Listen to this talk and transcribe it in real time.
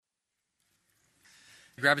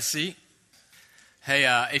Grab a seat. Hey,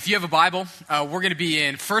 if you have a Bible, we're going to be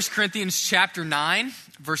in 1 Corinthians chapter 9,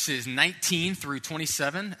 verses 19 through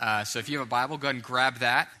 27. So if you have a Bible, go ahead and grab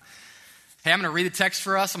that. Hey, I'm going to read the text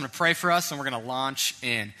for us, I'm going to pray for us, and we're going to launch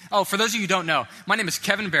in. Oh, for those of you who don't know, my name is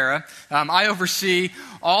Kevin Barra. I oversee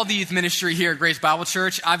all the youth ministry here at Grace Bible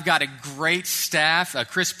Church. I've got a great staff.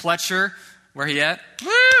 Chris Pletcher, where he at?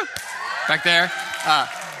 Woo! Back there.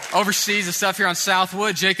 Oversees the stuff here on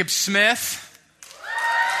Southwood. Jacob Smith.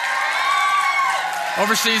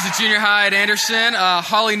 Oversees the junior high at Anderson.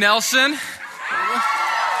 Holly Nelson.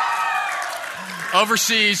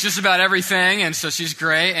 Oversees just about everything, and so she's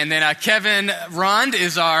great. And then Kevin Rund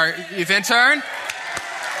is our youth intern.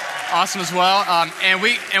 Awesome as well. And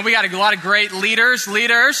we got a lot of great leaders.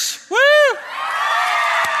 Woo!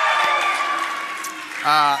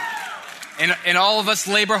 And all of us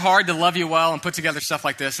labor hard to love you well and put together stuff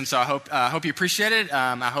like this. And so I hope you appreciate it.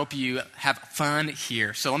 I hope you have fun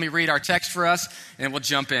here. So let me read our text for us, and we'll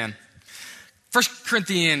jump in. 1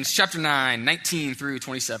 Corinthians chapter 9, 19 through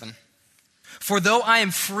 27. For though I am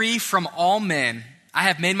free from all men, I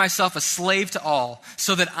have made myself a slave to all,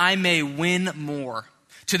 so that I may win more.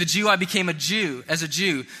 To the Jew I became a Jew, as a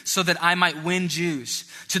Jew, so that I might win Jews.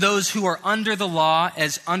 To those who are under the law,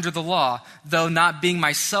 as under the law, though not being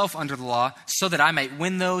myself under the law, so that I might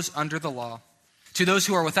win those under the law. To those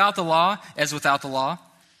who are without the law, as without the law,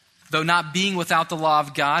 though not being without the law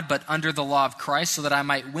of God, but under the law of Christ, so that I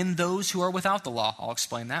might win those who are without the law. I'll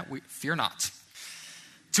explain that. Fear not.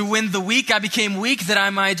 To win the weak, I became weak, that I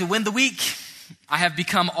might win the weak. I have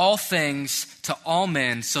become all things to all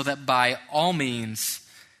men, so that by all means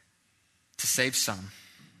to save some.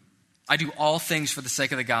 I do all things for the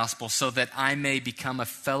sake of the gospel, so that I may become a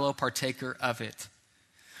fellow partaker of it.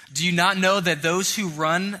 Do you not know that those who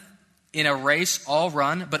run in a race all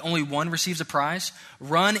run, but only one receives a prize?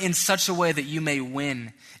 Run in such a way that you may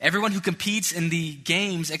win. Everyone who competes in the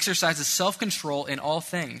games exercises self-control in all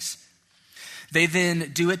things. They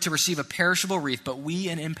then do it to receive a perishable wreath, but we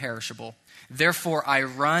an imperishable. Therefore, I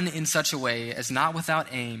run in such a way as not without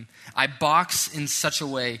aim. I box in such a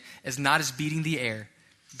way as not as beating the air.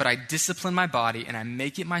 But I discipline my body and I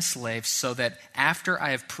make it my slave, so that after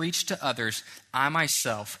I have preached to others, I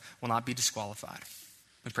myself will not be disqualified.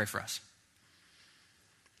 Let's pray for us.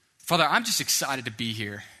 Father, I'm just excited to be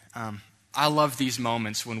here. I love these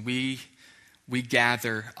moments when we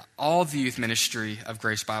gather, all the youth ministry of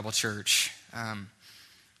Grace Bible Church, and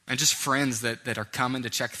just friends that are coming to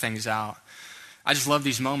check things out. I just love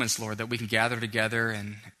these moments, Lord, that we can gather together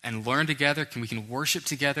and learn together, we can worship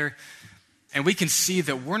together, and we can see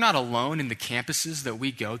that we're not alone in the campuses that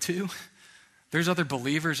we go to. There's other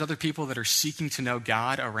believers, other people that are seeking to know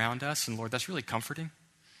God around us, and Lord, that's really comforting.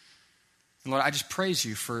 And Lord, I just praise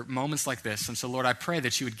you for moments like this. And so, Lord, I pray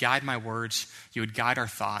that you would guide my words, you would guide our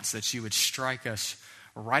thoughts, that you would strike us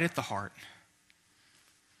right at the heart.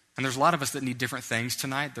 And there's a lot of us that need different things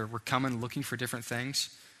tonight. We're coming looking for different things.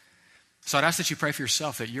 So I'd ask that you pray for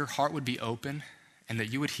yourself, that your heart would be open and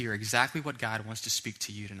that you would hear exactly what God wants to speak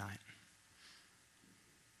to you tonight.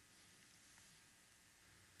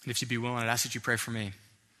 And if you'd be willing, I'd ask that you pray for me,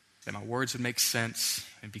 that my words would make sense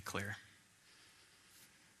and be clear.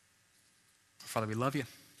 Father, we love you.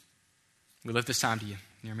 We lift this time to you.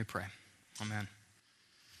 Hear me pray. Amen.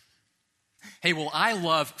 Hey, well, I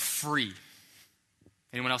love free.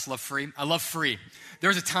 Anyone else love free? I love free. There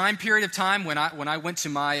was a time period of time when I went to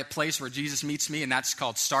my place where Jesus meets me, and that's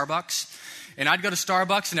called Starbucks. And I'd go to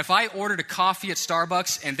Starbucks, and if I ordered a coffee at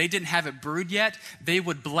Starbucks and they didn't have it brewed yet, they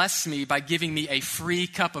would bless me by giving me a free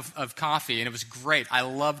cup of coffee, and it was great. I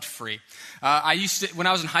loved free. When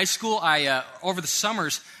I was in high school, over the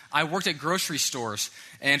summers, I worked at grocery stores,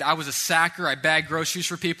 and I was a sacker. I bagged groceries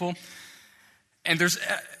for people. And there's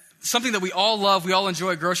something that we all love, we all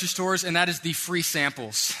enjoy at grocery stores, and that is the free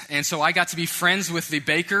samples. And so I got to be friends with the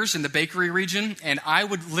bakers in the bakery region, and I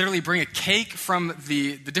would literally bring a cake from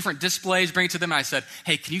the different displays, bring it to them, and I said,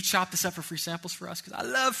 hey, can you chop this up for free samples for us? Because I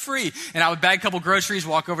love free. And I would bag a couple groceries,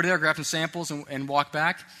 walk over there, grab some samples, and walk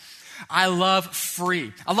back. I love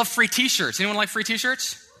free. I love free t-shirts. Anyone like free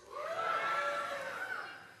t-shirts?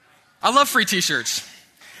 I love free t-shirts.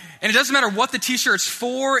 And it doesn't matter what the t-shirt's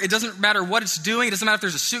for. It doesn't matter what it's doing. It doesn't matter if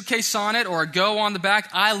there's a suitcase on it or a go on the back.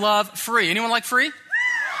 I love free. Anyone like free?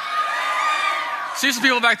 See some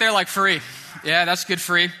people back there like free. Yeah, that's good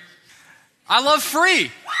free. I love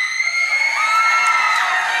free.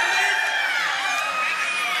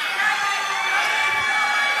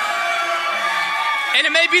 And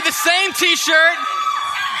it may be the same t-shirt,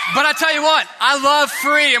 but I tell you what, I love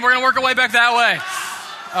free, and we're going to work our way back that way.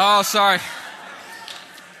 Oh, sorry.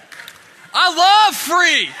 I love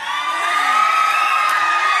free.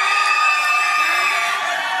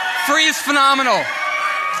 Free is phenomenal.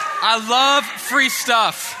 I love free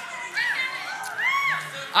stuff.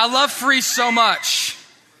 I love free so much.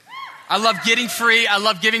 I love getting free. I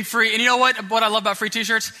love giving free. And you know what I love about free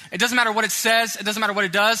t-shirts? It doesn't matter what it says. It doesn't matter what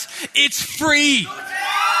it does. It's free.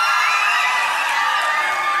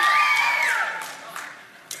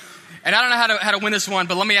 And I don't know how to win this one,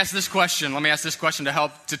 but let me ask this question. Let me ask this question to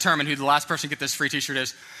help determine who the last person to get this free t-shirt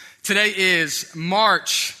is. Today is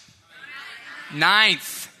March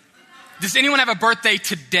 9th. Does anyone have a birthday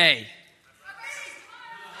today?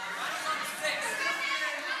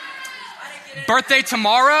 Birthday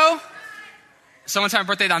tomorrow? Someone's having a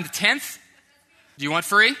birthday on the 10th? Do you want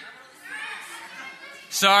free?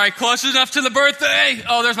 Sorry, close enough to the birthday.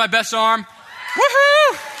 Oh, there's my best arm.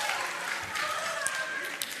 Woohoo!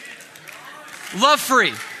 Love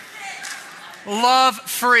free. Love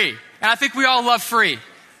free. And I think we all love free.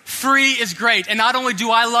 Free is great. And not only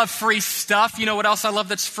do I love free stuff, you know what else I love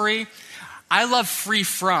that's free? I love free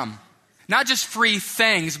from. Not just free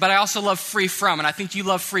things, but I also love free from. And I think you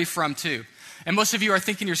love free from too. And most of you are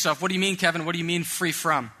thinking to yourself, what do you mean, Kevin? What do you mean free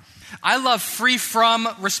from? I love free from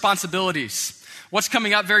responsibilities. What's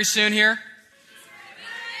coming up very soon here?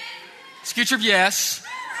 Ski trip, yes.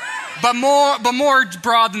 But more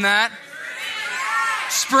broad than that.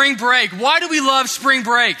 Spring break. Why do we love spring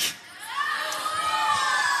break?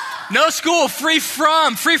 No school, free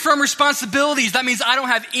from responsibilities. That means I don't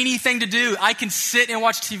have anything to do. I can sit and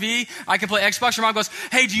watch TV. I can play Xbox. Your mom goes,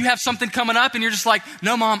 hey, do you have something coming up? And you're just like,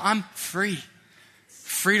 no, Mom, I'm free.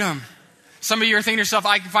 Freedom. Some of you are thinking to yourself,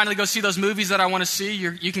 I can finally go see those movies that I want to see.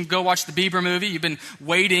 You can go watch the Bieber movie. You've been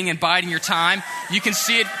waiting and biding your time. You can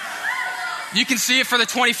see it. You can see it for the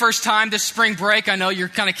 21st time this spring break. I know you're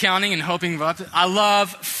kind of counting and hoping. I love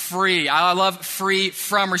free. I love free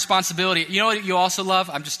from responsibility. You know what you also love?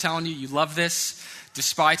 I'm just telling you, you love this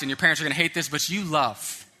despite, and your parents are going to hate this, but you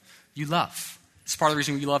love. It's part of the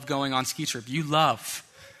reason you love going on ski trip. You love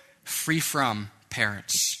free from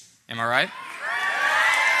parents. Am I right?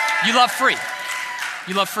 You love free.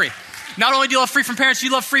 You love free. Not only do you love free from parents,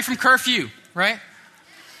 you love free from curfew, right?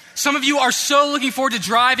 Some of you are so looking forward to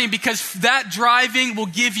driving because that driving will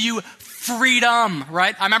give you freedom,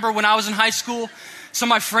 right? I remember when I was in high school, some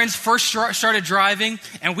of my friends first started driving,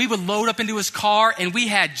 and we would load up into his car, and we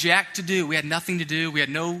had jack to do. We had nothing to do. We had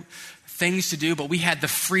no things to do, but we had the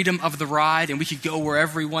freedom of the ride, and we could go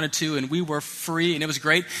wherever we wanted to, and we were free, and it was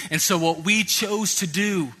great. And so what we chose to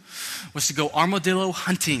do was to go armadillo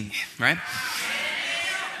hunting, right?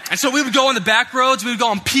 And so we would go on the back roads, we would go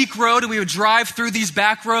on Peak Road, and we would drive through these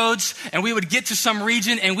back roads, and we would get to some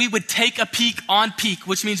region, and we would take a peek on Peak,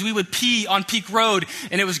 which means we would pee on Peak Road,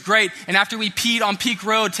 and it was great. And after we peed on Peak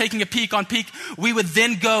Road, taking a peek on Peak, we would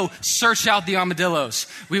then go search out the armadillos.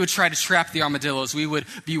 We would try to trap the armadillos. We would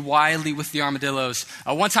be wily with the armadillos.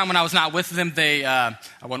 One time when I was not with them, I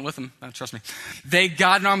wasn't with them, trust me. They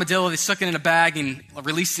got an armadillo, they stuck it in a bag, and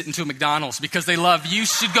released it into a McDonald's because they love, you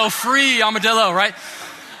should go free, armadillo, right?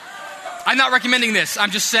 I'm not recommending this.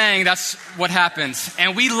 I'm just saying that's what happens.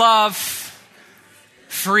 And we love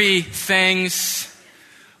free things.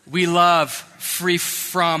 We love free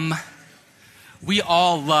from. We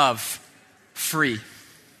all love free.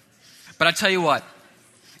 But I tell you what,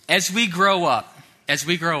 as we grow up,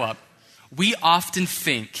 we often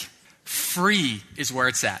think free is where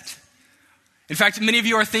it's at. In fact, many of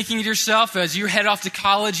you are thinking to yourself, as you head off to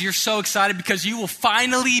college, you're so excited because you will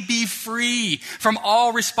finally be free from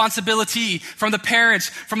all responsibility, from the parents,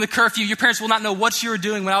 from the curfew. Your parents will not know what you were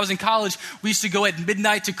doing. When I was in college, we used to go at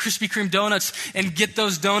midnight to Krispy Kreme donuts and get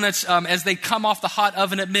those donuts as they come off the hot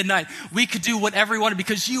oven at midnight. We could do whatever we wanted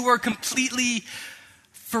because you were completely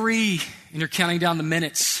free, and you're counting down the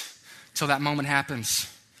minutes till that moment happens.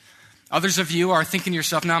 Others of you are thinking to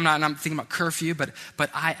yourself, no, I'm thinking about curfew, but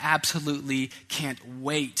I absolutely can't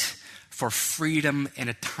wait for freedom and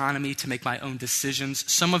autonomy to make my own decisions.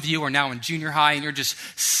 Some of you are now in junior high and you're just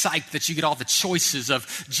psyched that you get all the choices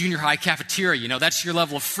of junior high cafeteria. You know, that's your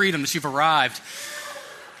level of freedom that you've arrived.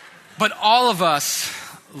 But all of us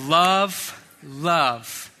love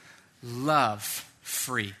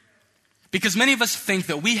free. Because many of us think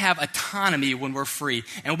that we have autonomy when we're free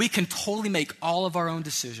and we can totally make all of our own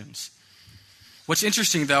decisions. What's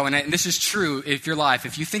interesting, though, and this is true if your life,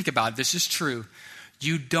 if you think about it, this is true.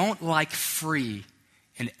 You don't like free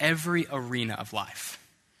in every arena of life.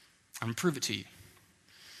 I'm going to prove it to you.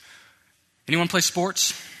 Anyone play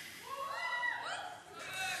sports?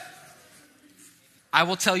 I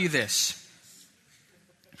will tell you this.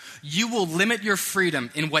 You will limit your freedom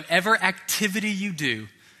in whatever activity you do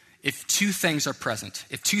if two things are present,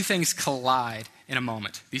 if two things collide in a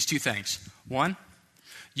moment. These two things. One,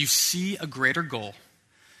 you see a greater goal,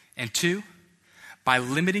 And 2, by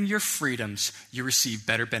limiting your freedoms, you receive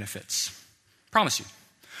better benefits. Promise you.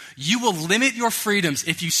 You will limit your freedoms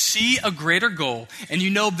if you see a greater goal and you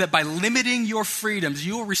know that by limiting your freedoms,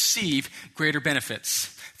 you will receive greater benefits.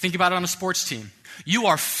 Think about it on a sports team. You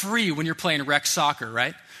are free when you're playing rec soccer,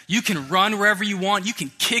 right? You can run wherever you want. You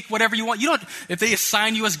can kick whatever you want. You don't, if they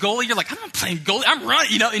assign you as goalie, you're like, I'm not playing goalie, I'm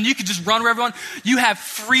running, and you can just run wherever you want. You have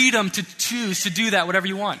freedom to choose to do that, whatever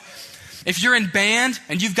you want. If you're in band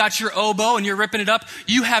and you've got your oboe and you're ripping it up,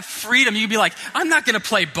 you have freedom. You can be like, I'm not going to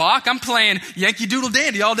play Bach. I'm playing Yankee Doodle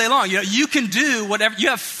Dandy all day long. You can do whatever. You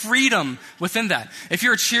have freedom within that. If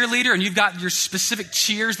you're a cheerleader and you've got your specific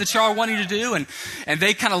cheers that y'all are wanting to do and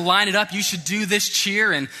they kind of line it up, you should do this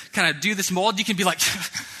cheer and kind of do this mold. You can be like,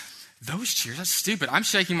 those cheers, that's stupid. I'm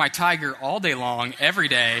shaking my tiger all day long, every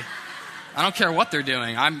day. I don't care what they're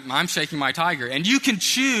doing. I'm shaking my tiger. And you can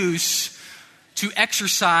choose to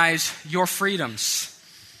exercise your freedoms.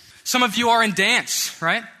 Some of you are in dance,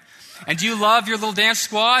 right? And you love your little dance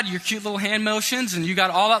squad, your cute little hand motions, and you got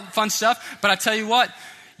all that fun stuff. But I tell you what,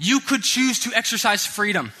 you could choose to exercise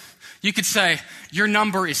freedom. You could say, your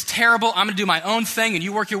number is terrible. I'm going to do my own thing. And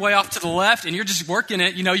you work your way off to the left and you're just working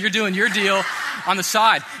it. You're doing your deal on the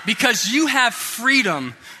side because you have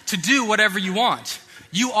freedom to do whatever you want.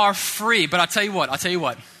 You are free. But I'll tell you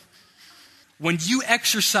what. When you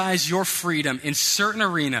exercise your freedom in certain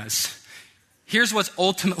arenas, here's what's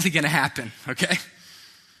ultimately going to happen, okay?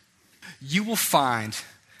 You will find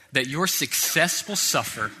that your success will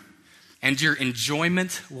suffer and your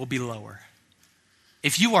enjoyment will be lower.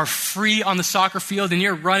 If you are free on the soccer field and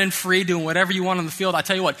you're running free, doing whatever you want on the field, I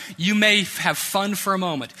tell you what, you may have fun for a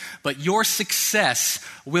moment, but your success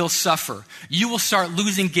will suffer. You will start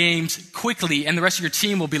losing games quickly and the rest of your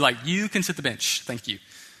team will be like, you can sit the bench, thank you.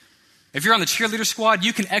 If you're on the cheerleader squad,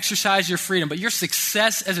 you can exercise your freedom, but your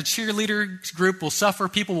success as a cheerleader group will suffer.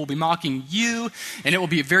 People will be mocking you, and it will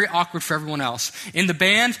be very awkward for everyone else. In the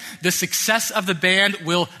band, the success of the band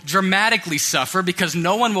will dramatically suffer because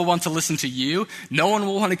no one will want to listen to you. No one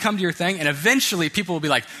will want to come to your thing, and eventually people will be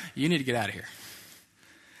like, you need to get out of here.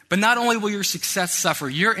 But not only will your success suffer,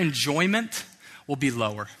 your enjoyment will be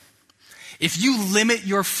lower. If you limit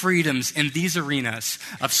your freedoms in these arenas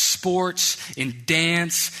of sports, in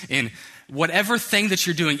dance, in whatever thing that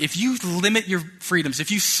you're doing, if you limit your freedoms, if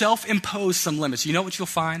you self-impose some limits, you know what you'll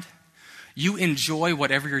find? You enjoy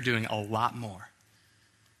whatever you're doing a lot more.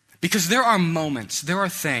 Because there are moments, there are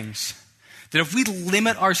things that if we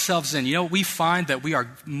limit ourselves in, we find that we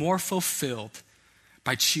are more fulfilled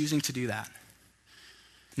by choosing to do that.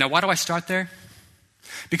 Now, why do I start there?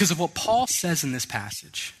 Because of what Paul says in this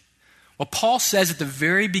passage. Well, Paul says at the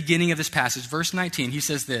very beginning of this passage, verse 19, he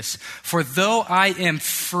says this, "For though I am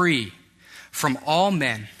free from all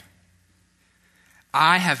men,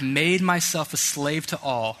 I have made myself a slave to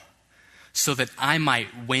all so that I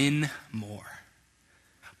might win more."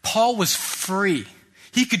 Paul was free.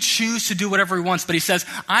 He could choose to do whatever he wants, but he says,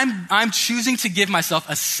 I'm choosing to give myself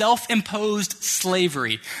a self-imposed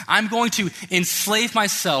slavery. I'm going to enslave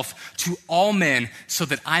myself to all men so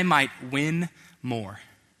that I might win more.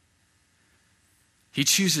 He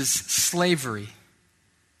chooses slavery,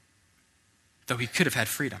 though he could have had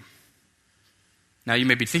freedom. Now you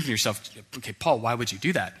may be thinking to yourself, okay, Paul, why would you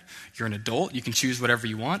do that? You're an adult, you can choose whatever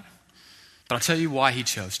you want. But I'll tell you why he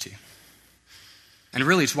chose to. And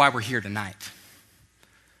really it's why we're here tonight.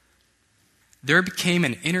 There became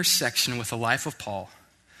an intersection with the life of Paul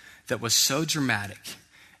that was so dramatic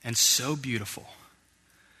and so beautiful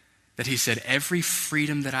that he said, every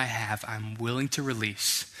freedom that I have, I'm willing to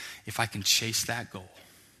release if I can chase that goal.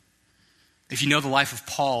 If you know the life of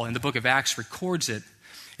Paul, and the book of Acts records it,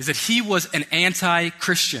 is that he was an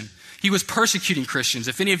anti-Christian. He was persecuting Christians.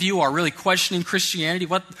 If any of you are really questioning Christianity,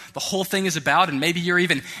 what the whole thing is about, and maybe you're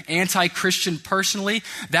even anti-Christian personally,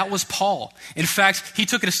 that was Paul. In fact, he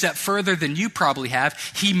took it a step further than you probably have.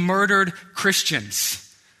 He murdered Christians.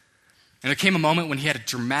 And there came a moment when he had a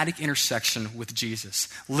dramatic intersection with Jesus.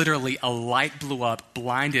 Literally, a light blew up,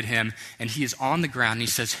 blinded him, and he is on the ground, and he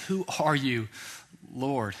says, "Who are you,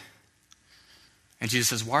 Lord?" And Jesus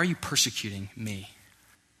says, "Why are you persecuting me?"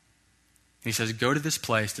 And he says, "Go to this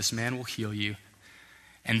place, this man will heal you."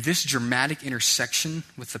 And this dramatic intersection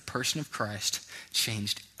with the person of Christ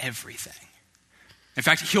changed everything. In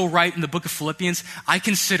fact, he'll write in the book of Philippians, "I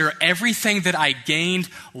consider everything that I gained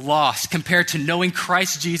lost compared to knowing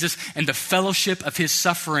Christ Jesus and the fellowship of his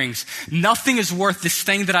sufferings. Nothing is worth this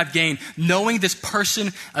thing that I've gained. Knowing this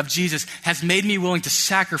person of Jesus has made me willing to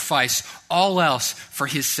sacrifice all else for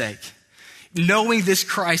his sake. Knowing this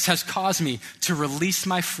Christ has caused me to release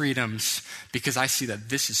my freedoms because I see that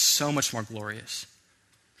this is so much more glorious."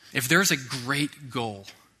 If there's a great goal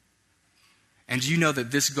and you know that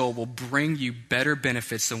this goal will bring you better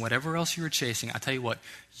benefits than whatever else you were chasing, I tell you what,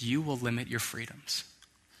 you will limit your freedoms.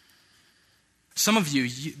 Some of you,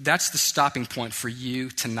 that's the stopping point for you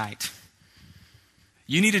tonight.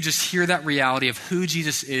 You need to just hear that reality of who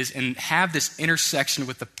Jesus is and have this intersection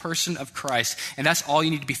with the person of Christ. And that's all you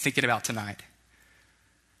need to be thinking about tonight.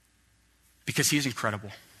 Because he's incredible.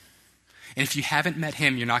 And if you haven't met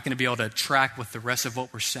him, you're not going to be able to track with the rest of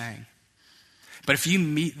what we're saying. But if you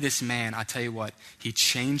meet this man, I tell you what, he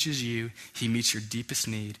changes you, he meets your deepest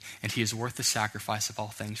need, and he is worth the sacrifice of all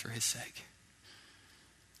things for his sake.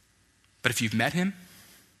 But if you've met him,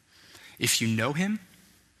 if you know him,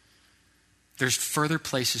 there's further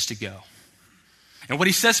places to go. And what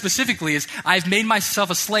he says specifically is, I've made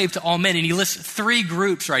myself a slave to all men. And he lists 3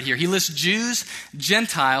 groups right here. He lists Jews,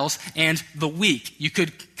 Gentiles, and the weak. You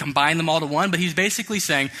could combine them all to one, but he's basically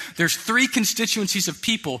saying there's 3 constituencies of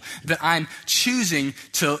people that I'm choosing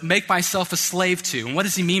to make myself a slave to. And what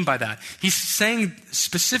does he mean by that? He's saying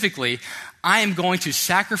specifically, I am going to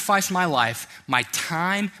sacrifice my life, my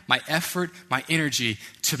time, my effort, my energy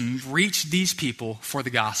to reach these people for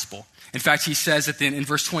the gospel. In fact, he says that in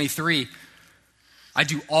verse 23, I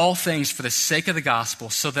do all things for the sake of the gospel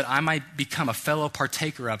so that I might become a fellow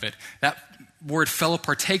partaker of it. That word fellow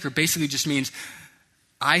partaker basically just means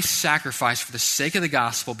I sacrifice for the sake of the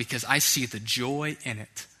gospel because I see the joy in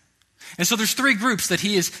it. And so there's 3 groups that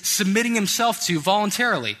he is submitting himself to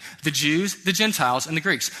voluntarily: the Jews, the Gentiles, and the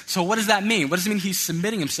Greeks. So what does that mean? What does it mean he's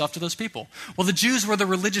submitting himself to those people? Well, the Jews were the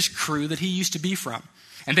religious crew that he used to be from.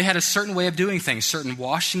 And they had a certain way of doing things, certain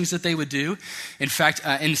washings that they would do. In fact,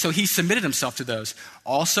 and so he submitted himself to those.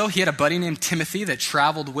 Also, he had a buddy named Timothy that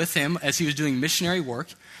traveled with him as he was doing missionary work.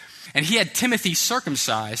 And he had Timothy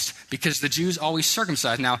circumcised because the Jews always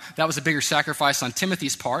circumcised. Now, that was a bigger sacrifice on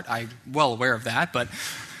Timothy's part. I'm well aware of that. But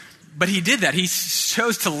he did that. He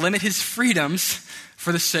chose to limit his freedoms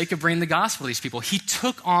for the sake of bringing the gospel to these people. He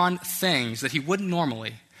took on things that he wouldn't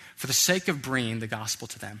normally for the sake of bringing the gospel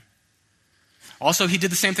to them. Also, he did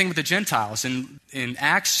the same thing with the Gentiles. In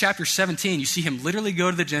Acts chapter 17, you see him literally go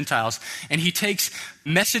to the Gentiles, and he takes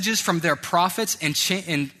messages from their prophets and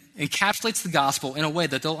encapsulates the gospel in a way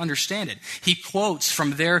that they'll understand it. He quotes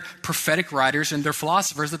from their prophetic writers and their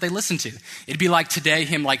philosophers that they listen to. It'd be like today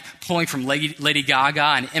him like pulling from Lady Gaga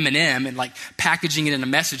and Eminem and like packaging it in a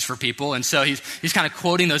message for people. And so he's kind of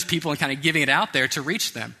quoting those people and kind of giving it out there to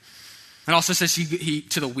reach them. And also says he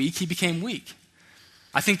to the weak, he became weak.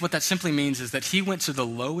 I think what that simply means is that he went to the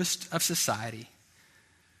lowest of society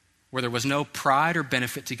where there was no pride or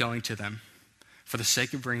benefit to going to them for the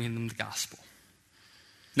sake of bringing them the gospel.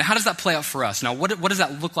 Now, how does that play out for us? Now, what does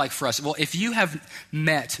that look like for us? Well, if you have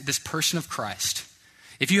met this person of Christ,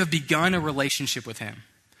 if you have begun a relationship with him,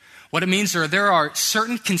 what it means are there are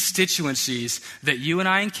certain constituencies that you and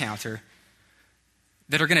I encounter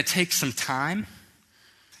that are going to take some time,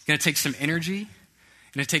 going to take some energy,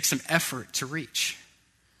 going to take some effort to reach.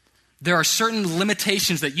 There are certain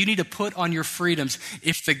limitations that you need to put on your freedoms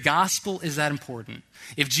if the gospel is that important.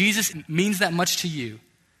 If Jesus means that much to you,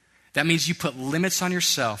 that means you put limits on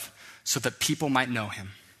yourself so that people might know him.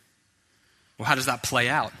 Well, how does that play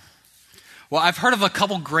out? Well, I've heard of a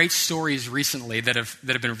couple great stories recently that have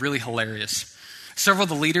been really hilarious. Several of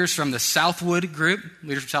the leaders from the Southwood group,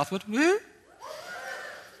 leaders from Southwood,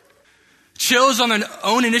 chose on their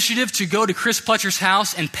own initiative to go to Chris Pletcher's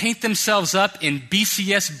house and paint themselves up in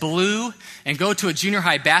BCS blue and go to a junior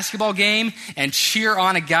high basketball game and cheer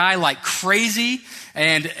on a guy like crazy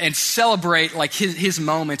and celebrate like his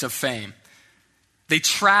moment of fame. They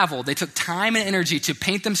traveled, they took time and energy to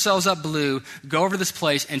paint themselves up blue, go over to this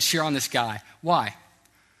place and cheer on this guy. Why?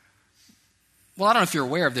 Well, I don't know if you're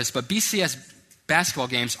aware of this, but BCS basketball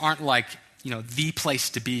games aren't like, the place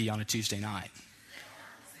to be on a Tuesday night.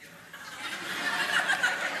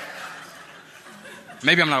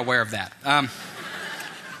 Maybe I'm not aware of that.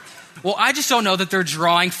 Well, I just don't know that they're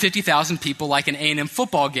drawing 50,000 people like an A&M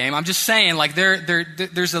football game. I'm just saying, like,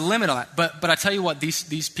 there's a limit on that. But I tell you what,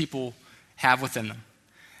 these people have within them.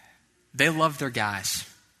 They love their guys.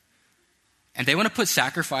 And they want to put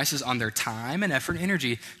sacrifices on their time and effort and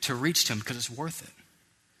energy to reach them because it's worth it.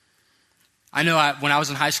 I know when I was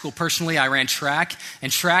in high school, personally, I ran track.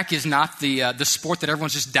 And track is not the sport that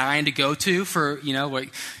everyone's just dying to go to for, you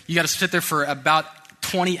got to sit there for about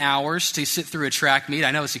 20 hours to sit through a track meet. I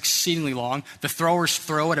know it's exceedingly long. The throwers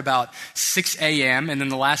throw at about 6 a.m. and then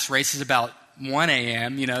the last race is about 1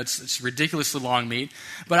 a.m. It's a ridiculously long meet.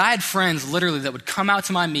 But I had friends literally that would come out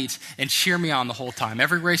to my meets and cheer me on the whole time.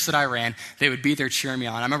 Every race that I ran, they would be there cheering me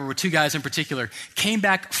on. I remember 2 guys in particular came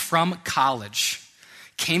back from college,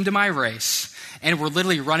 came to my race, and were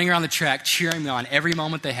literally running around the track cheering me on every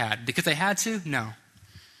moment they had. Because they had to? No.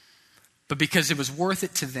 But because it was worth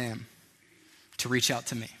it to them to reach out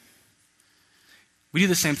to me. We do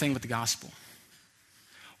the same thing with the gospel.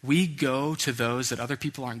 We go to those that other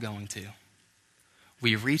people aren't going to.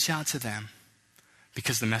 We reach out to them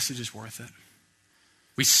because the message is worth it.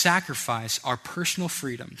 We sacrifice our personal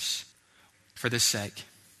freedoms for this sake.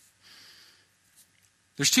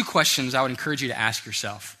 There's two questions I would encourage you to ask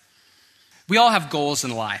yourself. We all have goals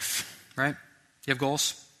in life, right? You have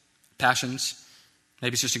goals, passions.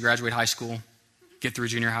 Maybe it's just to graduate high school, get through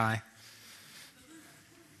junior high.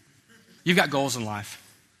 You've got goals in life.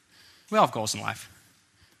 We all have goals in life.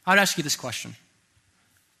 I would ask you this question.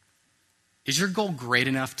 Is your goal great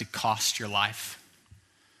enough to cost your life?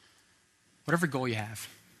 Whatever goal you have.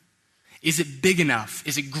 Is it big enough?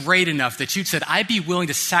 Is it great enough that you'd said, I'd be willing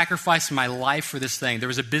to sacrifice my life for this thing? There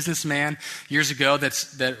was a businessman years ago that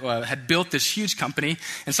had built this huge company,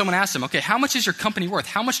 and someone asked him, okay, how much is your company worth?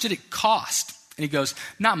 How much did it cost? And he goes,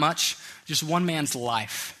 not much, just one man's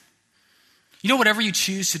life. You know, whatever you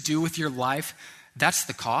choose to do with your life, that's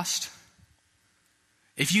the cost.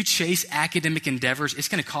 If you chase academic endeavors, it's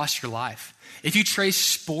going to cost your life. If you chase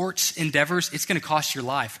sports endeavors, it's going to cost your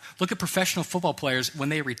life. Look at professional football players. When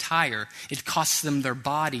they retire, it costs them their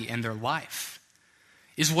body and their life.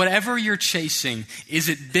 Is whatever you're chasing, is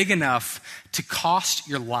it big enough to cost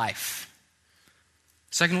your life?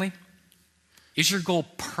 Secondly, is your goal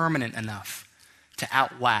permanent enough to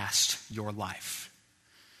outlast your life?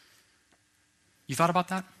 You thought about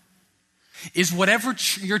that? Is whatever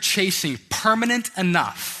you're chasing permanent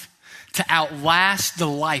enough to outlast the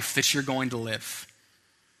life that you're going to live?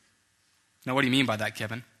 Now, what do you mean by that,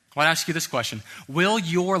 Kevin? Well, I'll ask you this question. Will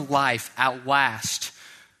your life outlast,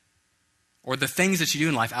 or the things that you do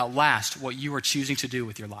in life outlast what you are choosing to do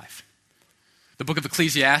with your life? The book of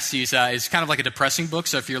Ecclesiastes is kind of like a depressing book,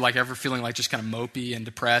 so if you're like ever feeling like just kind of mopey and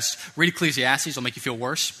depressed, read Ecclesiastes, it'll make you feel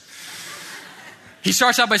worse. He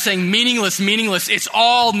starts out by saying, meaningless, meaningless, it's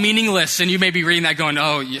all meaningless. And you may be reading that going,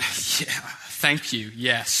 oh, yeah, thank you,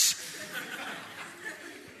 yes.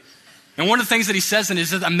 And one of the things that he says in it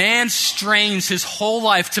is that a man strains his whole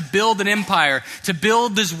life to build an empire, to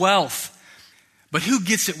build his wealth. But who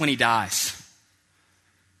gets it when he dies?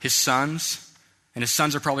 His sons, and his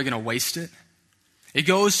sons are probably going to waste it. It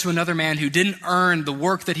goes to another man who didn't earn the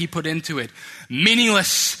work that he put into it.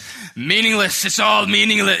 Meaningless, meaningless, it's all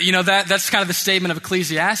meaningless. You know, that's kind of the statement of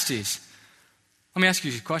Ecclesiastes. Let me ask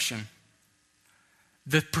you a question.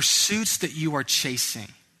 The pursuits that you are chasing,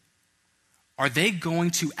 are they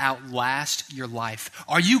going to outlast your life?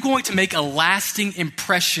 Are you going to make a lasting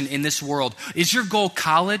impression in this world? Is your goal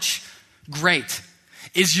college? Great.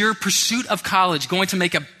 Is your pursuit of college going to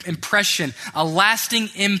make an impression, a lasting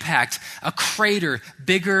impact, a crater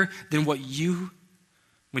bigger than when you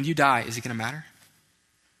die, is it going to matter?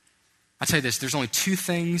 I'll tell you this, there's only two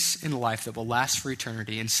things in life that will last for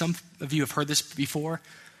eternity. And some of you have heard this before.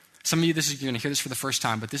 Some of you, you're going to hear this for the first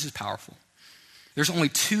time, but this is powerful. There's only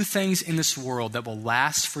two things in this world that will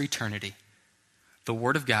last for eternity. The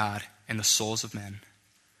Word of God and the souls of men.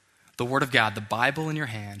 The Word of God, the Bible in your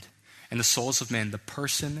hand, and the souls of men, the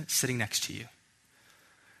person sitting next to you.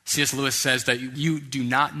 C.S. Lewis says that you do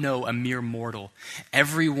not know a mere mortal.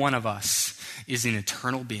 Every one of us is an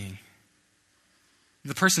eternal being.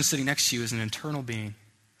 The person sitting next to you is an eternal being.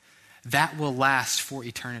 That will last for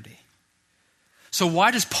eternity. So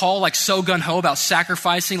why does Paul so gung-ho about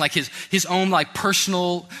sacrificing his own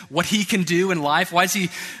personal, what he can do in life? Why is he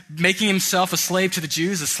making himself a slave to the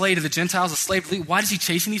Jews, a slave to the Gentiles, a slave to the... Why is he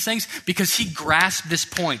chasing these things? Because he grasped this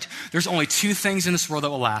point. There's only two things in this world that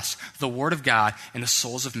will last. The Word of God and the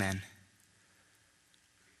souls of men.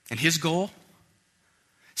 And his goal?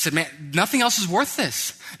 He said, man, nothing else is worth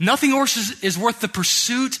this. Nothing else is worth the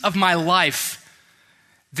pursuit of my life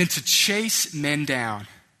than to chase men down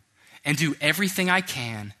and do everything I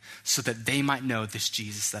can so that they might know this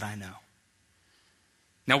Jesus that I know.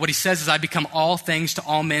 Now what he says is, I become all things to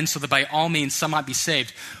all men so that by all means some might be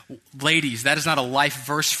saved. Ladies, that is not a life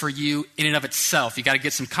verse for you in and of itself. You got to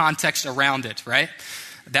get some context around it, right?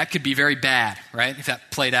 That could be very bad, right? If that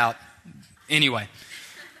played out. Anyway,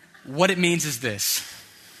 what it means is this.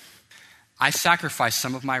 I sacrifice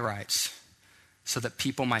some of my rights so that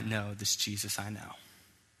people might know this Jesus I know.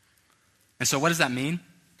 And so what does that mean?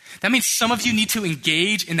 That means some of you need to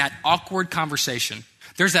engage in that awkward conversation.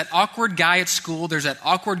 There's that awkward guy at school. There's that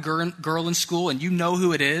awkward girl in school, and you know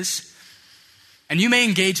who it is. And you may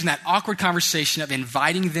engage in that awkward conversation of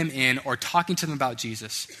inviting them in or talking to them about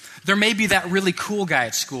Jesus. There may be that really cool guy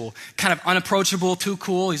at school, kind of unapproachable, too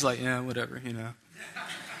cool. He's like, yeah, whatever, you know.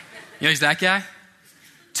 You know, he's that guy.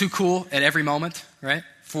 too cool at every moment, right?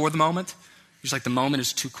 For the moment. Just like the moment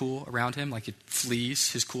is too cool around him, like it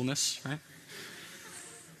flees his coolness, right?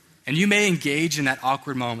 And you may engage in that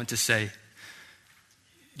awkward moment to say,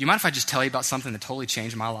 do you mind if I just tell you about something that totally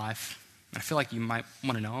changed my life? I feel like you might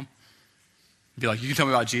want to know him. Be like, you can tell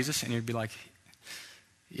me about Jesus? And you'd be like,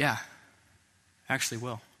 yeah, I actually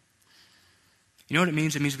will. You know what it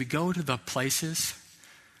means? It means we go to the places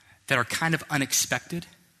that are kind of unexpected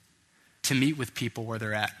to meet with people where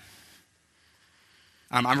they're at.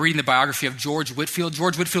 I'm reading the biography of George Whitefield.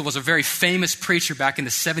 George Whitefield was a very famous preacher back in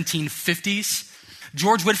the 1750s.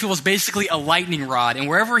 George Whitefield was basically a lightning rod, and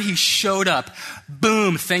wherever he showed up,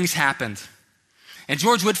 boom, things happened. And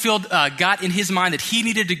George Whitefield got in his mind that he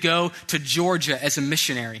needed to go to Georgia as a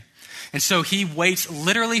missionary. And so he waits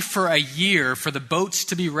literally for a year for the boats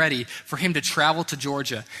to be ready for him to travel to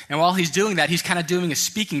Georgia. And while he's doing that, he's kind of doing a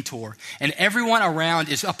speaking tour. And everyone around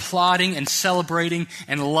is applauding and celebrating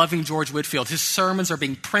and loving George Whitefield. His sermons are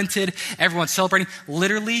being printed. Everyone's celebrating.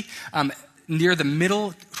 Literally, near the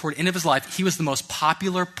middle, toward the end of his life, he was the most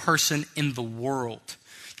popular person in the world.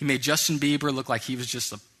 He made Justin Bieber look like he was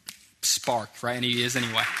just a spark, right? And he is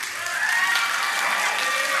anyway.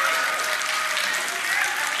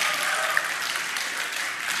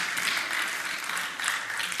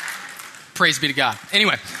 Praise be to God.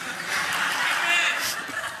 Anyway.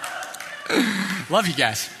 Love you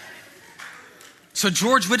guys. So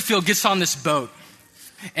George Whitefield gets on this boat.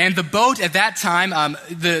 And the boat at that time,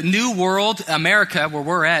 the New World, America, where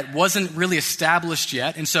we're at, wasn't really established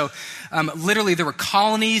yet. And so literally there were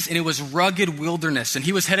colonies and it was rugged wilderness. And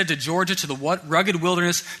he was headed to Georgia to the rugged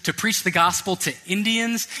wilderness to preach the gospel to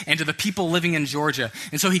Indians and to the people living in Georgia.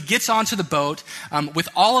 And so he gets onto the boat with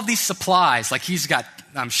all of these supplies. Like he's got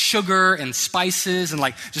sugar and spices and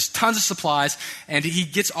like just tons of supplies. And he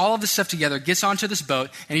gets all of this stuff together, gets onto this boat,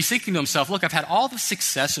 and he's thinking to himself, look, I've had all the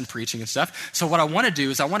success in preaching and stuff. So what I want to do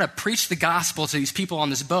is I want to preach the gospel to these people on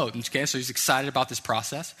this boat. Okay, so he's excited about this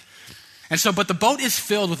process. And so, but the boat is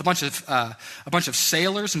filled with a bunch of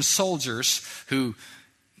sailors and soldiers who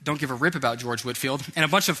don't give a rip about George Whitefield, and a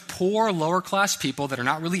bunch of poor, lower-class people that are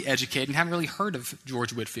not really educated and haven't really heard of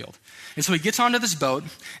George Whitefield. And so he gets onto this boat,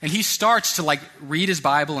 and he starts to, read his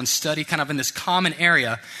Bible and study kind of in this common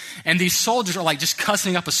area, and these soldiers are, just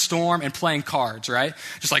cussing up a storm and playing cards, right?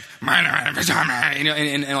 Just and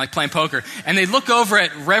playing poker. And they'd look over at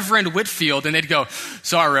Reverend Whitefield, and they'd go,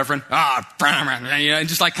 sorry, Reverend, and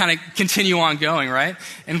just, kind of continue on going, right?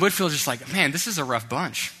 And Whitefield's just like, man, this is a rough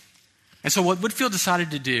bunch. And so what Whitefield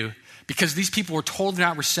decided to do, because these people were totally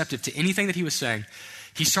not receptive to anything that he was saying,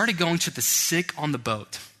 he started going to the sick on the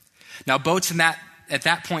boat. Now, boats at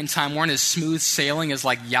that point in time weren't as smooth sailing as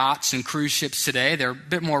yachts and cruise ships today. They're a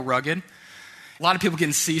bit more rugged. A lot of people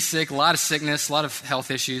getting seasick, a lot of sickness, a lot of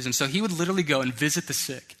health issues. And so he would literally go and visit the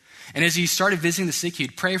sick. And as he started visiting the sick, he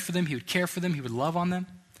would pray for them, he would care for them, he would love on them.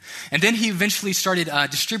 And then he eventually started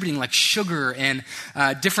distributing sugar and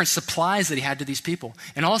different supplies that he had to these people.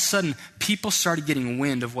 And all of a sudden, people started getting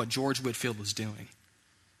wind of what George Whitefield was doing.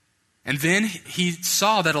 And then he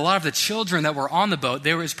saw that a lot of the children that were on the boat,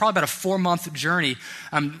 it was probably about a 4-month journey,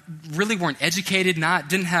 really weren't educated,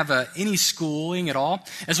 didn't have any schooling at all,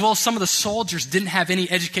 as well as some of the soldiers didn't have any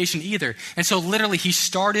education either. And so literally he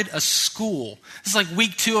started a school. This is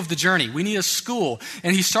week 2 of the journey. We need a school.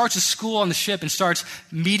 And he starts a school on the ship and starts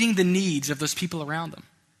meeting the needs of those people around them.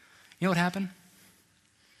 You know what happened?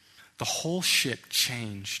 The whole ship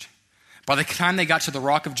changed. By the time they got to the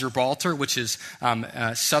Rock of Gibraltar, which is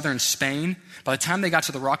southern Spain, by the time they got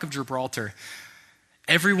to the Rock of Gibraltar,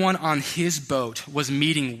 everyone on his boat was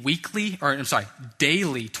meeting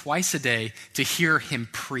daily, twice a day, to hear him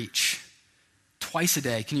preach. Twice a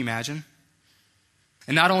day, can you imagine?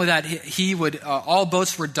 And not only that, he would, all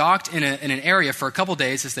boats were docked in an area for a couple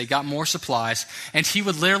days as they got more supplies, and he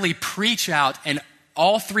would literally preach out, and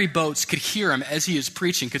all 3 boats could hear him as he was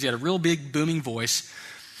preaching because he had a real big booming voice.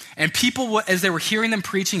 And people, as they were hearing them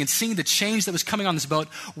preaching and seeing the change that was coming on this boat,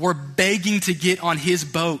 were begging to get on his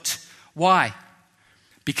boat. Why?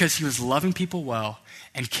 Because he was loving people well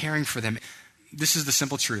and caring for them. This is the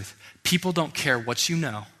simple truth. People don't care what you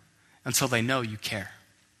know until they know you care.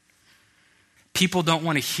 People don't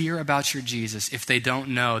want to hear about your Jesus if they don't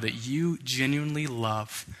know that you genuinely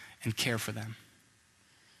love and care for them.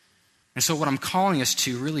 And so what I'm calling us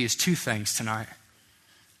to really is 2 things tonight.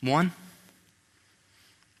 1,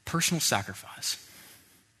 personal sacrifice.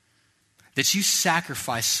 That you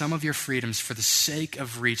sacrifice some of your freedoms for the sake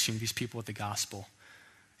of reaching these people with the gospel.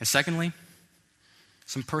 And secondly,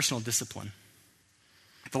 some personal discipline.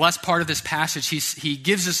 The last part of this passage, he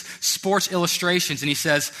gives us sports illustrations, and he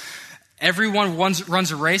says, Everyone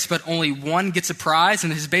runs a race, but only one gets a prize.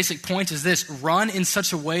 And his basic point is this: run in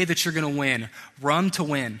such a way that you're going to win. Run to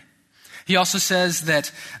win. He also says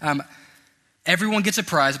that everyone gets a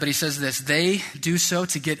prize, but he says this: they do so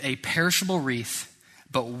to get a perishable wreath,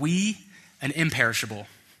 but we an imperishable.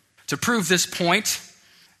 To prove this point,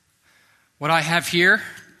 what I have here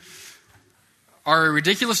are a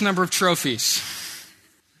ridiculous number of trophies.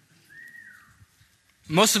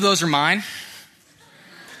 Most of those are mine.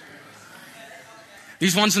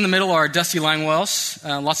 These ones in the middle are Dusty Langwell's,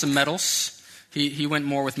 lots of medals. He went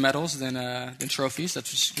more with medals than trophies,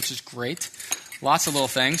 which is great. Lots of little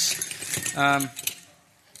things. What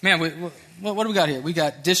do we got here? We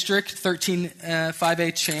got District 13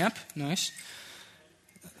 5A champ, nice.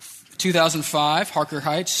 2005 Harker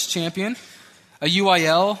Heights champion. A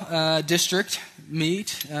UIL district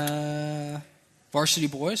meet, varsity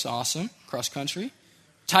boys, awesome, cross country.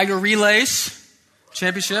 Tiger Relays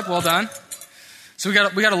championship, well done. So we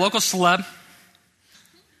got a local celeb.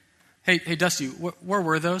 Hey, Dusty, where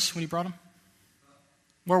were those when you brought them?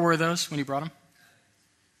 Where were those when you brought them?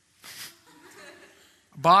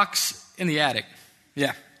 Box in the attic.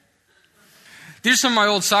 Yeah. These are some of my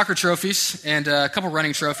old soccer trophies and a couple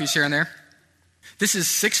running trophies here and there. This is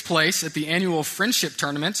 6th place at the annual Friendship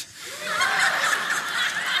Tournament.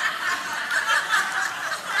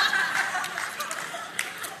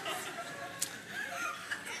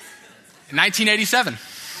 In 1987.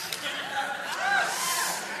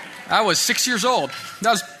 I was 6 years old.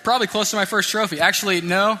 That was probably close to my first trophy. Actually,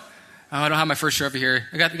 no. I don't have my first trophy here.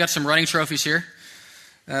 I got some running trophies here.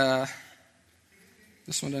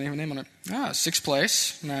 This one doesn't have a name on it. 6th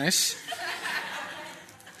place. Nice.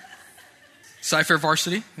 Cypher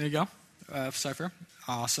varsity. There you go. Cypher.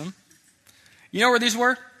 Awesome. You know where these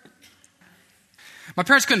were? My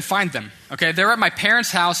parents couldn't find them. Okay, they were at my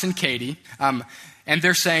parents' house in Katy. And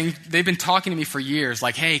they're saying, they've been talking to me for years,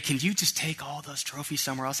 like, hey, can you just take all those trophies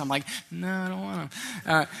somewhere else? I'm like, no, I don't want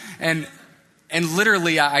them. And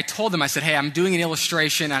literally, I told them, I said, hey, I'm doing an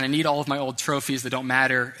illustration, and I need all of my old trophies that don't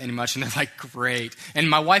matter any much. And they're like, great. And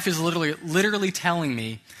my wife is literally telling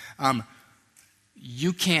me,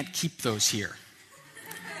 you can't keep those here.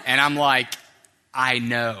 And I'm like, I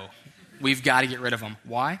know. We've got to get rid of them.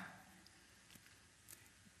 Why?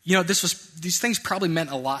 You know, these things probably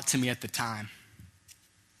meant a lot to me at the time.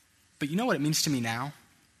 But you know what it means to me now?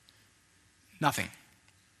 Nothing.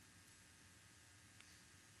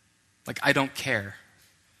 Like, I don't care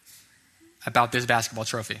about this basketball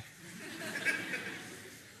trophy.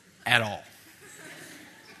 At all.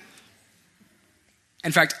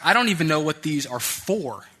 In fact, I don't even know what these are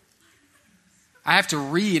for. I have to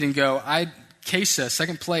read and go, CASA,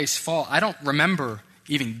 2nd place, fall. I don't remember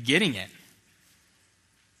even getting it.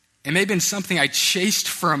 It may have been something I chased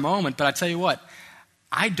for a moment, but I tell you what,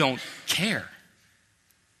 I don't care.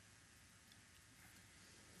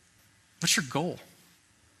 What's your goal?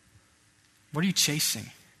 What are you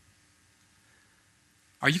chasing?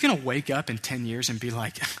 Are you going to wake up in 10 years and be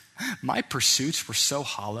like, my pursuits were so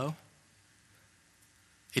hollow?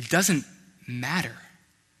 It doesn't matter.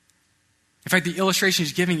 In fact, the illustration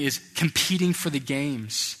he's giving is competing for the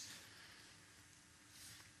games.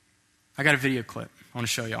 I got a video clip I want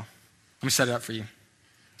to show y'all. Let me set it up for you.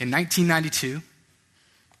 In 1992,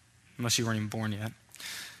 unless you weren't even born yet,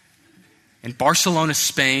 in Barcelona,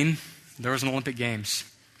 Spain, there was an Olympic Games.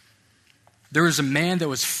 There was a man that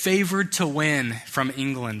was favored to win from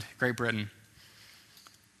England, Great Britain.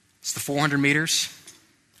 It's the 400 meters.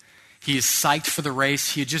 He is psyched for the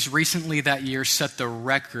race. He had just recently that year set the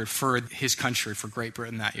record for his country, for Great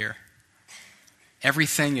Britain that year.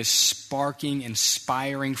 Everything is sparking,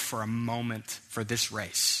 inspiring for a moment for this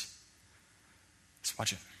race. Let's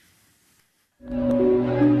watch it.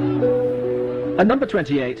 At number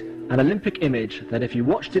 28, an Olympic image that if you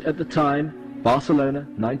watched it at the time, Barcelona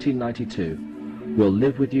 1992, will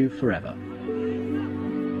live with you forever.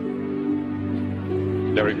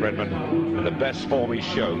 Derek Redmond in the best form he's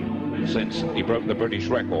shown since he broke the British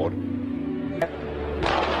record.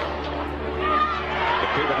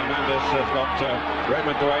 Cuban Hernandez has got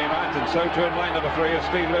Redmond to aim at, and so too in line number 3 is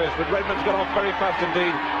Steve Lewis, but Redmond's got off very fast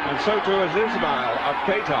indeed, and so too is Ismail of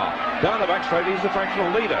Qatar. Down the back straight, he's the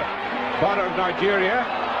fractional leader. Bado of Nigeria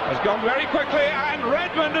has gone very quickly, and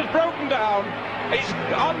Redmond has broken down. He's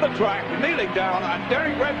on the track, kneeling down, and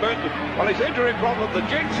Derek Redmond, well, his injury problem, the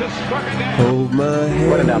jinx has struck again.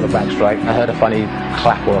 Running down the back straight, I heard a funny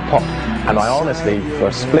clap or a pop, and I honestly,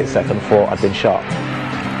 for a split second, thought I'd been shot.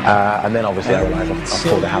 And then obviously I realised I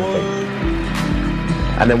pulled a hamstring.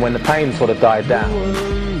 And then when the pain sort of died down,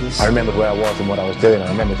 I remembered where I was and what I was doing. I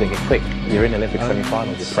remember thinking, quick, you're in Olympic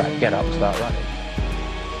semi-finals, you're prepped, get up, start running.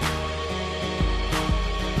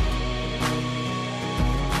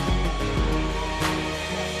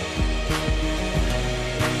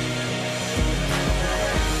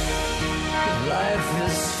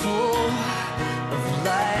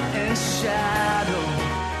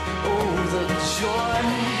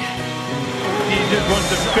 wants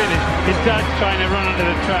to finish. His dad's trying to run onto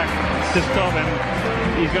the track to stop him.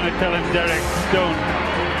 He's going to tell him, Derek, don't.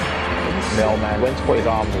 The old man went to put his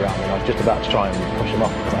arms around me. I was just about to try and push him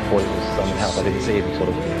off because I thought it was someone else. I didn't see him sort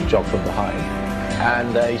of jog from behind.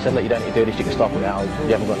 And he said, look, you don't need to do this, you can stop it now.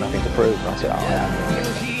 You haven't got nothing to prove. And I said, oh,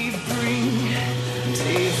 yeah.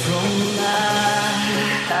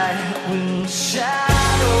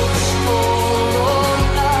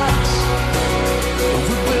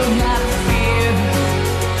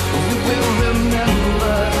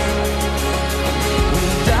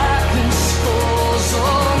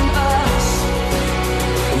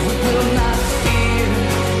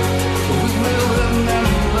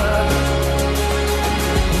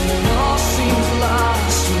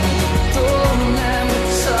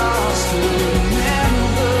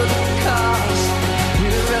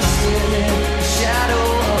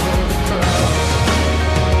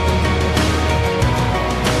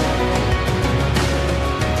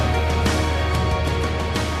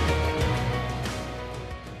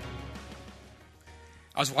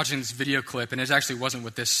 I was watching this video clip, and it actually wasn't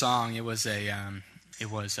with this song. It was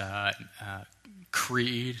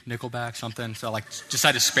Creed, Nickelback, something. So I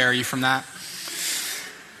decided to spare you from that.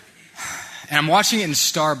 And I'm watching it in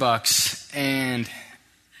Starbucks, and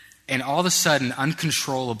all of a sudden,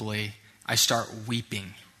 uncontrollably, I start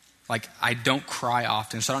weeping. Like, I don't cry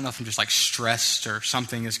often, so I don't know if I'm just stressed or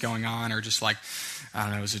something is going on, or just I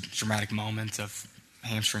don't know, it was a dramatic moment of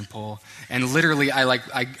hamstring pull. And literally, I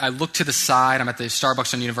look to the side. I'm at the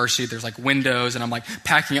Starbucks on University. There's windows, and I'm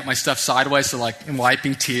packing up my stuff sideways, so I'm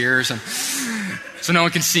wiping tears, and so no one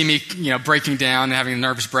can see me, breaking down and having a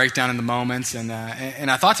nervous breakdown in the moments. And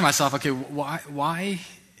I thought to myself, okay, why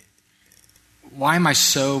am I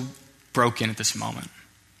so broken at this moment?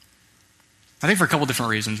 I think for a couple different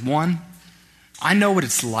reasons. One, I know what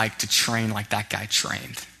it's like to train like that guy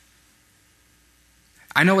trained.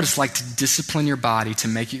 I know what it's like to discipline your body, to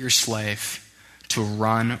make it your slave, to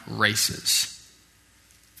run races.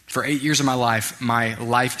 For 8 years of my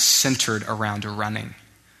life centered around running.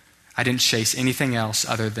 I didn't chase anything else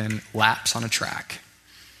other than laps on a track.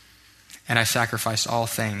 And I sacrificed all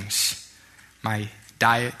things, my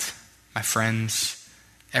diet, my friends,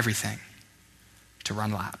 everything, to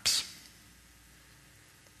run laps.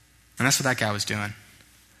 And that's what that guy was doing.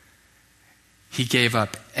 He gave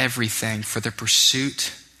up everything for the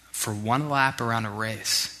pursuit for one lap around a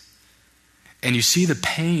race. And you see the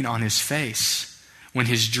pain on his face when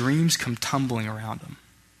his dreams come tumbling around him.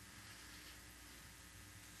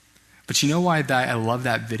 But you know why I love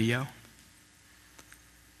that video?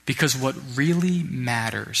 Because what really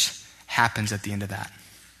matters happens at the end of that.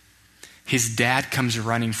 His dad comes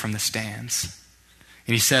running from the stands.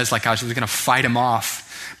 And he says, I was going to fight him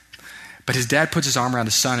off. But his dad puts his arm around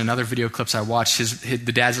his son. In other video clips I watched,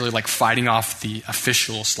 the dad's really fighting off the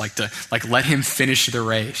officials, to let him finish the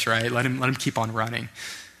race, right? Let him keep on running.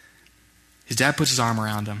 His dad puts his arm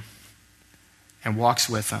around him and walks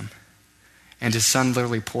with him. And his son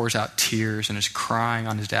literally pours out tears and is crying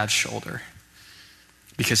on his dad's shoulder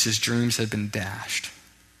because his dreams had been dashed.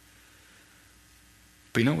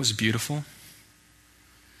 But you know what was beautiful?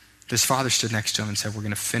 This father stood next to him and said, we're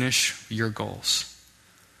going to finish your goals.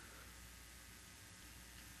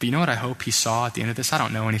 But you know what I hope he saw at the end of this? I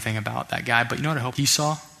don't know anything about that guy, but you know what I hope he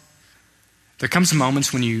saw? There comes a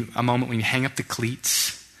moment when you hang up the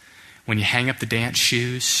cleats, when you hang up the dance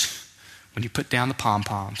shoes, when you put down the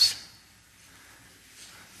pom-poms,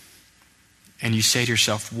 and you say to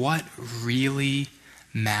yourself, what really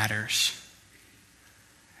matters?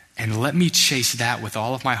 And let me chase that with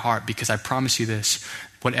all of my heart, because I promise you this,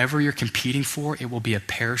 whatever you're competing for, it will be a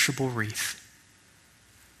perishable wreath.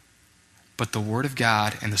 But the Word of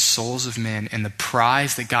God and the souls of men and the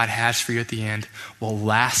prize that God has for you at the end will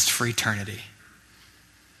last for eternity.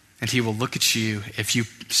 And He will look at you if you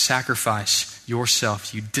sacrifice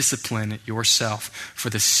yourself, you discipline yourself for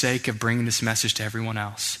the sake of bringing this message to everyone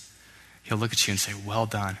else. He'll look at you and say, well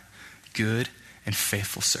done, good and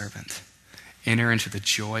faithful servant. Enter into the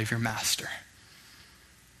joy of your master.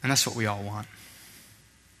 And that's what we all want.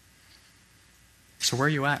 So where are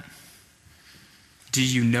you at? Do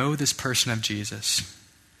you know this person of Jesus?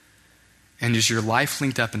 And is your life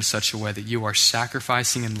linked up in such a way that you are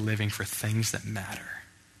sacrificing and living for things that matter?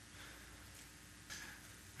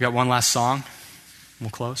 We got one last song. We'll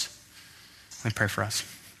close. Let me pray for us.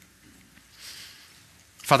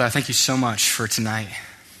 Father, I thank you so much for tonight.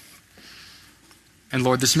 And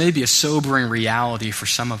Lord, this may be a sobering reality for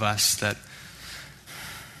some of us that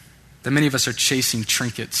many of us are chasing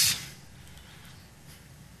trinkets.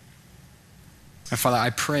 And Father, I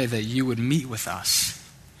pray that you would meet with us,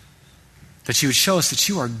 that you would show us that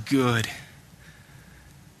you are good,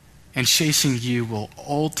 And chasing you will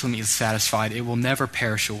ultimately be satisfied. It will never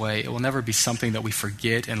perish away. It will never be something that we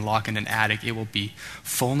forget and lock in an attic. It will be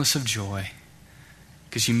fullness of joy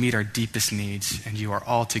because you meet our deepest needs and you are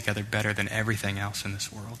altogether better than everything else in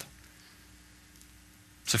this world.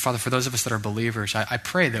 So, Father, for those of us that are believers, I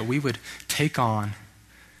pray that we would take on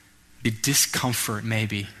the discomfort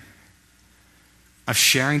maybe of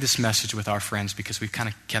sharing this message with our friends because we've kind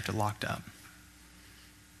of kept it locked up.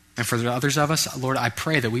 And for the others of us, Lord, I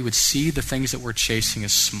pray that we would see the things that we're chasing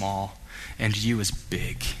as small and you as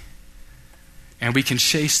big. And we can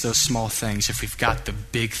chase those small things if we've got the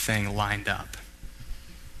big thing lined up.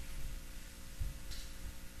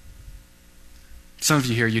 Some of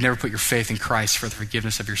you here, you never put your faith in Christ for the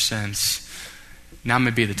forgiveness of your sins. Now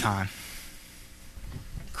may be the time.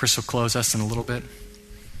 Chris will close us in a little bit.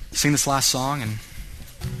 Sing this last song and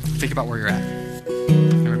think about where you're at.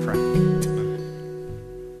 Let me pray.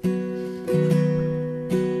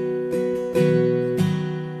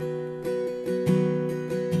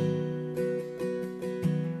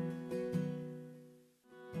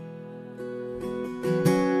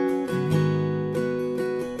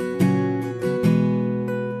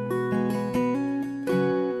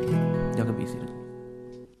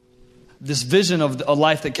 This vision of a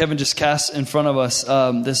life that Kevin just cast in front of us,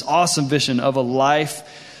 this awesome vision of a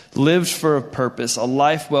life lived for a purpose, a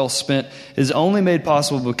life well spent, is only made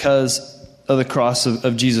possible because of the cross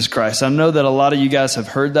of Jesus Christ. I know that a lot of you guys have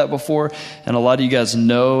heard that before, and a lot of you guys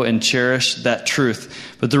know and cherish that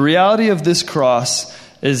truth. But the reality of this cross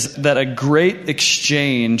is that a great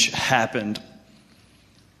exchange happened.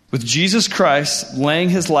 With Jesus Christ laying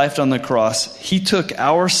his life on the cross, he took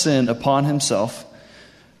our sin upon himself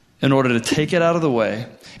in order to take it out of the way,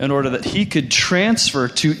 in order that he could transfer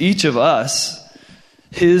to each of us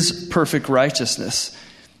his perfect righteousness,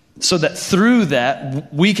 so that through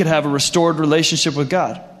that we could have a restored relationship with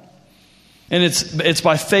God. And it's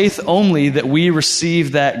by faith only that we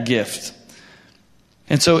receive that gift.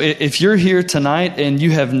 And so if you're here tonight and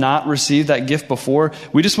you have not received that gift before,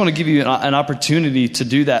 we just want to give you an opportunity to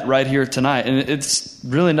do that right here tonight. And it's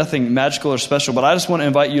really nothing magical or special, but I just want to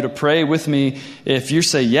invite you to pray with me if you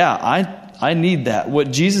say, yeah, I need that.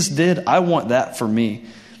 What Jesus did, I want that for me.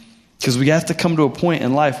 Because we have to come to a point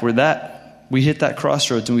in life where we hit that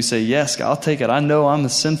crossroads and we say, yes, God, I'll take it. I know I'm the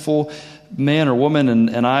sinful man or woman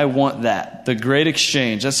and I want that. The great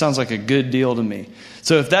exchange. That sounds like a good deal to me.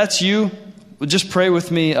 So if that's you, just pray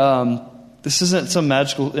with me. This isn't some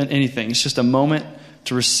magical anything. It's just a moment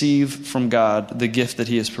to receive from God the gift that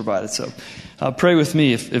he has provided. So pray with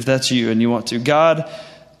me if that's you and you want to. God,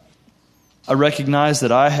 I recognize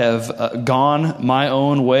that I have gone my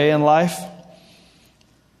own way in life,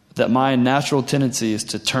 that my natural tendency is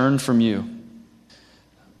to turn from you.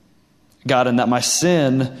 God, and that my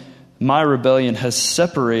sin, my rebellion has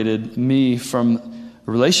separated me from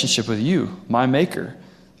a relationship with you, my maker,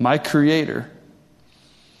 my creator.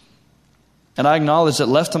 And I acknowledge that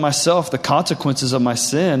left to myself, the consequences of my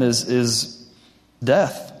sin is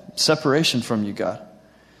death, separation from you, God.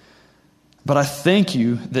 But I thank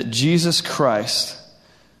you that Jesus Christ,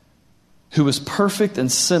 who was perfect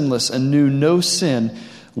and sinless and knew no sin,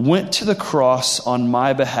 went to the cross on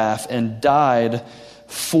my behalf and died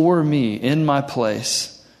for me in my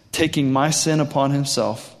place, taking my sin upon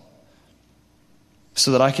himself,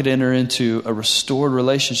 so that I could enter into a restored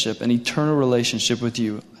relationship, an eternal relationship with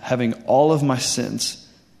you, having all of my sins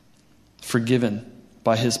forgiven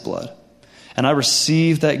by his blood. And I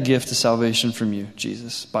receive that gift of salvation from you,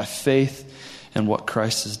 Jesus, by faith in what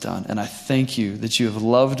Christ has done. And I thank you that you have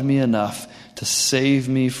loved me enough to save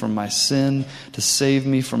me from my sin, to save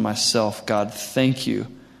me from myself. God, thank you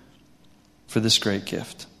for this great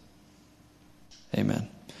gift. Amen.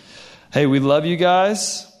 Hey, we love you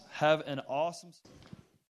guys. Have an awesome...